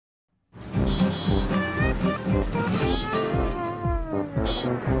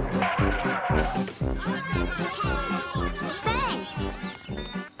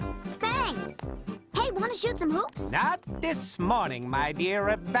shoot some hoops? Not this morning, my dear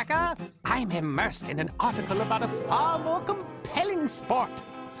Rebecca. I'm immersed in an article about a far more compelling sport.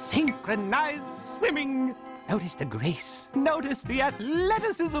 Synchronized swimming. Notice the grace. Notice the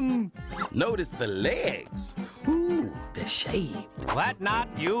athleticism. Notice the legs. Ooh, the shape. What not,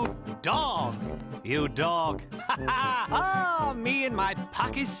 you dog? You dog. Ah, me and my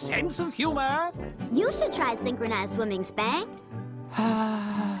pocket sense of humor. You should try synchronized swimming, Spang.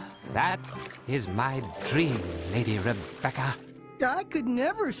 That is my dream, Lady Rebecca. I could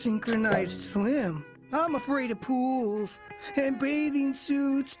never synchronize swim. I'm afraid of pools and bathing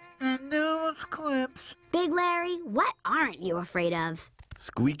suits and nose clips. Big Larry, what aren't you afraid of?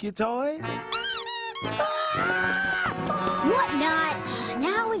 Squeaky toys? What not?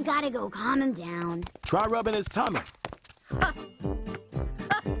 Now we've got to go calm him down. Try rubbing his tummy.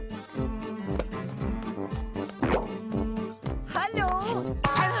 Hello?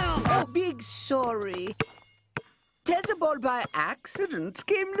 Oh, big sorry. Tetherball by accident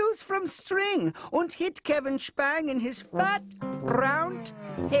came loose from string and hit Kevin Spang in his fat, round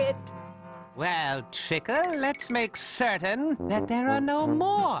head. Well, Trickle, let's make certain that there are no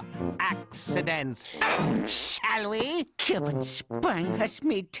more accidents, shall we? Kevin Spang has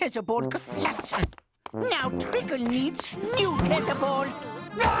made Tetherball geflatzen. Now Trickle needs new Tetherball.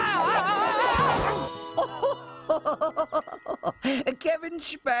 Kevin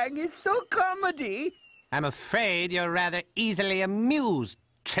Spang is so comedy. I'm afraid you're rather easily amused,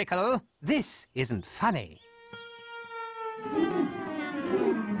 Trickle. This isn't funny.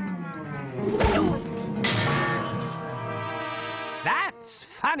 That's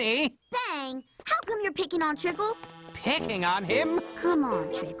funny. Spang, how come you're picking on Trickle? Picking on him? Come on,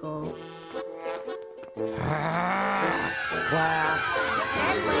 Trickle. Class.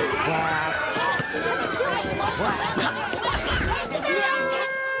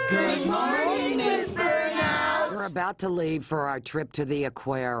 Good morning, Miss Burnout. We're about to leave for our trip to the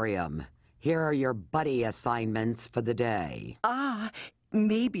aquarium. Here are your buddy assignments for the day.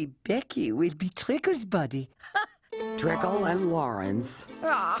 Maybe Becky will be Trickle's buddy. Trickle and Lawrence.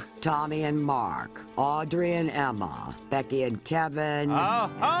 Tommy and Mark. Audrey and Emma. Becky and Kevin.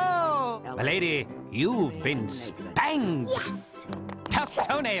 Oh! Lady, you've been spanged. Yes! Tough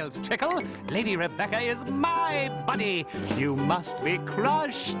toenails, Trickle. Lady Rebecca is my buddy. You must be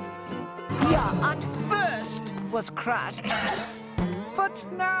crushed. Yeah, at first was crushed. But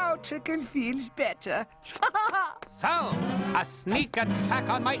now Trickle feels better. So, a sneak attack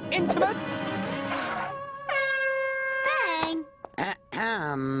on my intimates? Spang!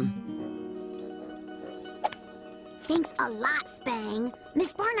 Thanks a lot, Spang.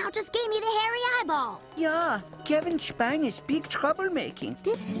 Miss Burnout just gave me the hairy eyeball. Yeah, Kevin Spang is big troublemaking.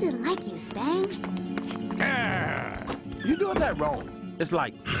 This isn't like you, Spang. You're doing that wrong. It's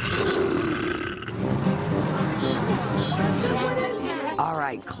like... All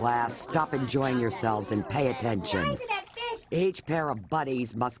right, class, stop enjoying yourselves and pay attention. Each pair of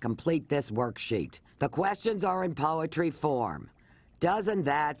buddies must complete this worksheet. The questions are in poetry form. Doesn't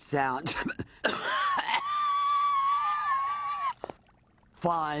that sound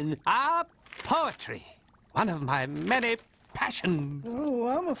fun? Poetry. One of my many passions. Oh,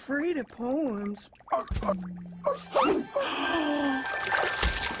 I'm afraid of poems.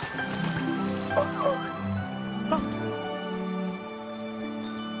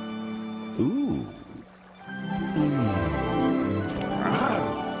 Ooh.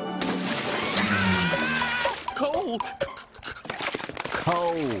 Cold.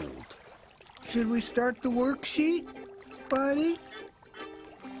 Cold. Should we start the worksheet, buddy?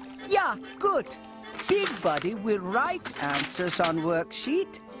 Yeah, good. Big Buddy will write answers on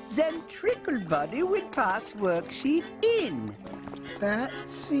worksheet, then Trickle Buddy will pass worksheet in. That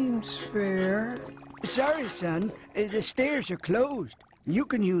seems fair. Sorry, son. The stairs are closed. You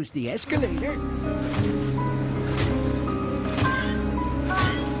can use the escalator.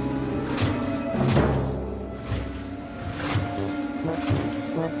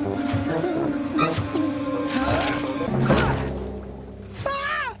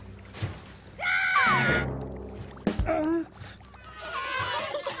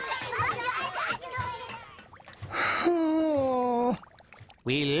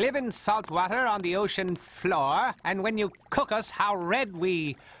 We live in salt water on the ocean floor, and when you cook us, how red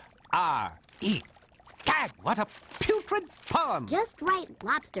we are. Eat. Gad, what a putrid poem. Just write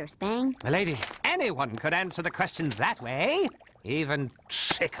lobster, Spang. Lady, anyone could answer the questions that way. Even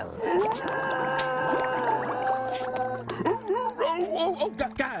Trickle.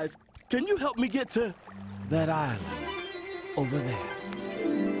 Guys, can you help me get to that island over there?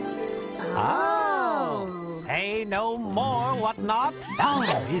 Oh, say no more, whatnot.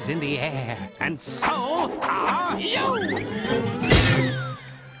 Love is in the air, and so are you!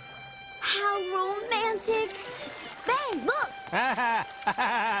 How romantic! Spang, look!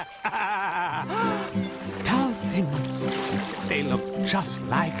 Dolphins. They look just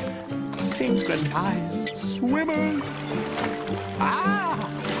like synchronized swimmers. Ah!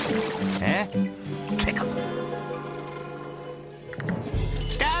 Trickle.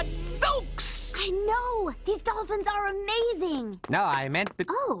 Gadzooks! I know! These dolphins are amazing! No, I meant...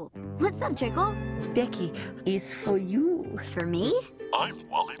 Oh, what's up, Trickle? Becky is for you. For me? I'm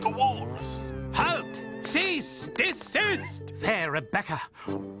Wally the Walrus. Halt! Cease! Desist! Fair Rebecca,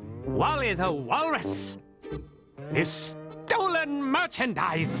 Wally the Walrus is stolen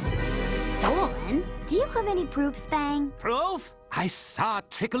merchandise. Stolen? Do you have any proof, Spang? Proof? I saw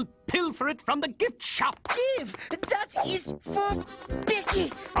Trickle pilfer it from the gift shop. Give! That is for Becky.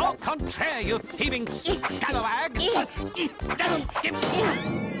 Au contraire, you thieving scalawag!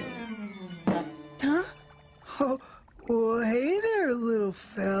 Huh? Oh, well, hey there, little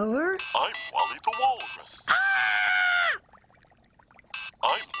feller. I'm Wally the Walrus.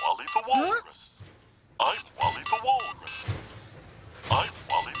 I'm Wally the Walrus. I'm Wally the Walrus. I'm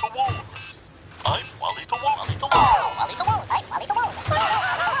Wally the Walrus. I'm Wally the Walrus. Wally the Walrus, I'm Wally the Walrus.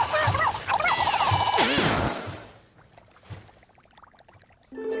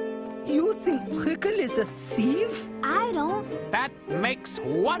 You think Trickle is a thief? I don't. That makes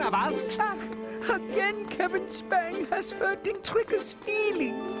one of us. Ah, again, Kevin Spang has hurting Trickle's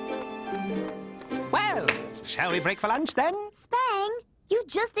feelings. Well, shall we break for lunch then? Spang, you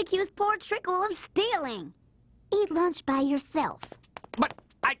just accused poor Trickle of stealing. Eat lunch by yourself. But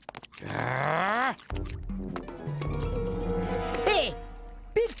I... Hey,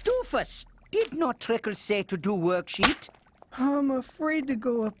 big doofus! Did not Trickle say to do worksheet? I'm afraid to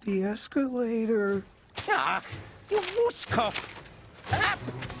go up the escalator. Ah, you moosecock! Up!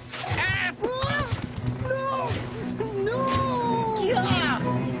 Up! No! No! Yeah!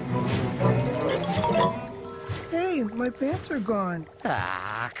 Hey, my pants are gone.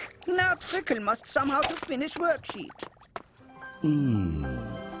 Ah, now Trickle must somehow to finish worksheet.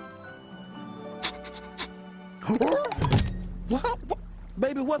 What?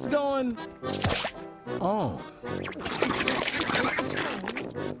 Baby, what's going... Oh.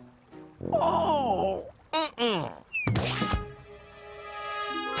 Oh.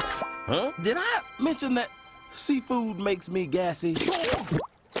 Huh? Did I mention that seafood makes me gassy?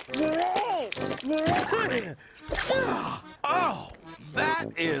 Oh, that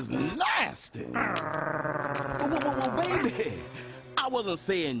is nasty. Whoa, baby. I wasn't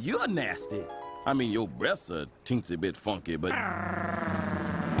saying you're nasty. I mean, your breath's a teensy bit funky, but...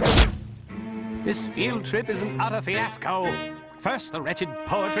 This field trip is an utter fiasco. First, the wretched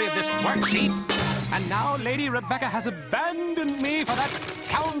poetry of this worksheet. And now Lady Rebecca has abandoned me for that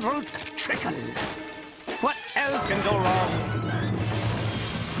scoundrel Trickle. What else can go wrong?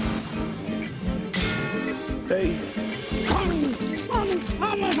 Hey.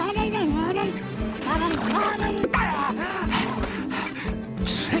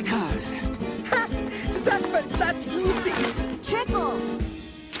 Trickle! Ha! That was such easy! Trickle!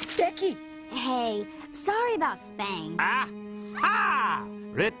 Becky! Hey, sorry about Spang. Aha!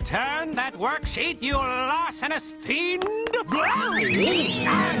 Return that worksheet, you larcenous fiend!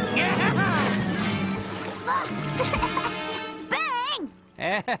 Spang!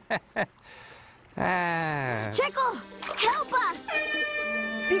 Ah. Trickle, help us!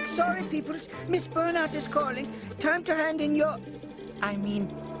 Big sorry, peoples. Miss Burnout is calling. Time to hand in your... I mean,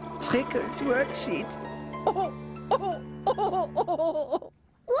 Trickle's worksheet. Oh, oh, oh, oh, oh, oh.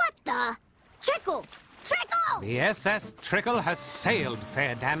 What the? Trickle! Trickle! The SS Trickle has sailed,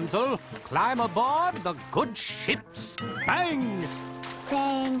 fair damsel. Climb aboard the good ship Spang.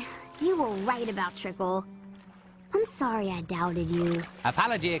 Spang, you were right about Trickle. I'm sorry I doubted you.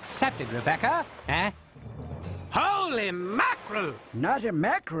 Apology accepted, Rebecca. Holy mackerel! Not a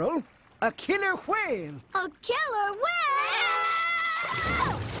mackerel, a killer whale. A killer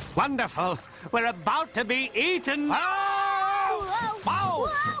whale! Wonderful. We're about to be eaten. Oh! Wow!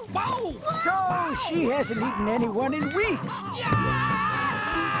 Wow! Oh, she hasn't eaten anyone in weeks.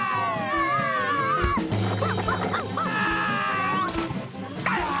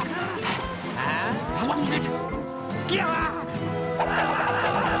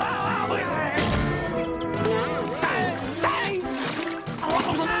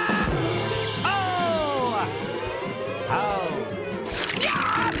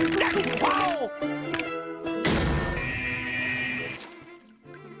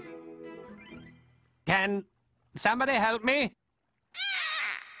 Can somebody help me?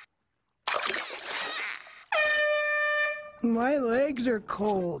 My legs are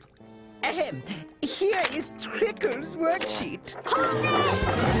cold. Ahem. Here is Trickle's worksheet. Hold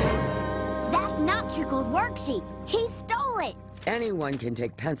it! That's not Trickle's worksheet. He stole it. Anyone can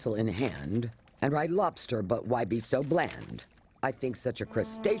take pencil in hand and write lobster, but why be so bland? I think such a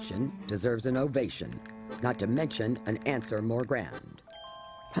crustacean deserves an ovation, not to mention an answer more grand.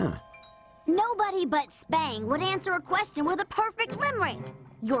 Huh. Nobody but Spang would answer a question with a perfect limerick.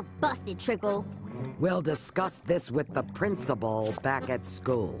 You're busted, Trickle. We'll discuss this with the principal back at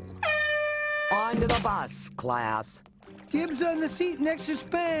school. On to the bus, class. Dibs on the seat next to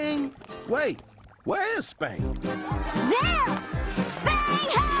Spang. Wait, where is Spang? There! Spang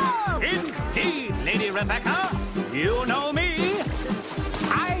ho! Indeed, Lady Rebecca. You know me.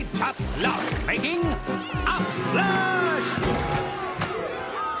 I just love making a splash.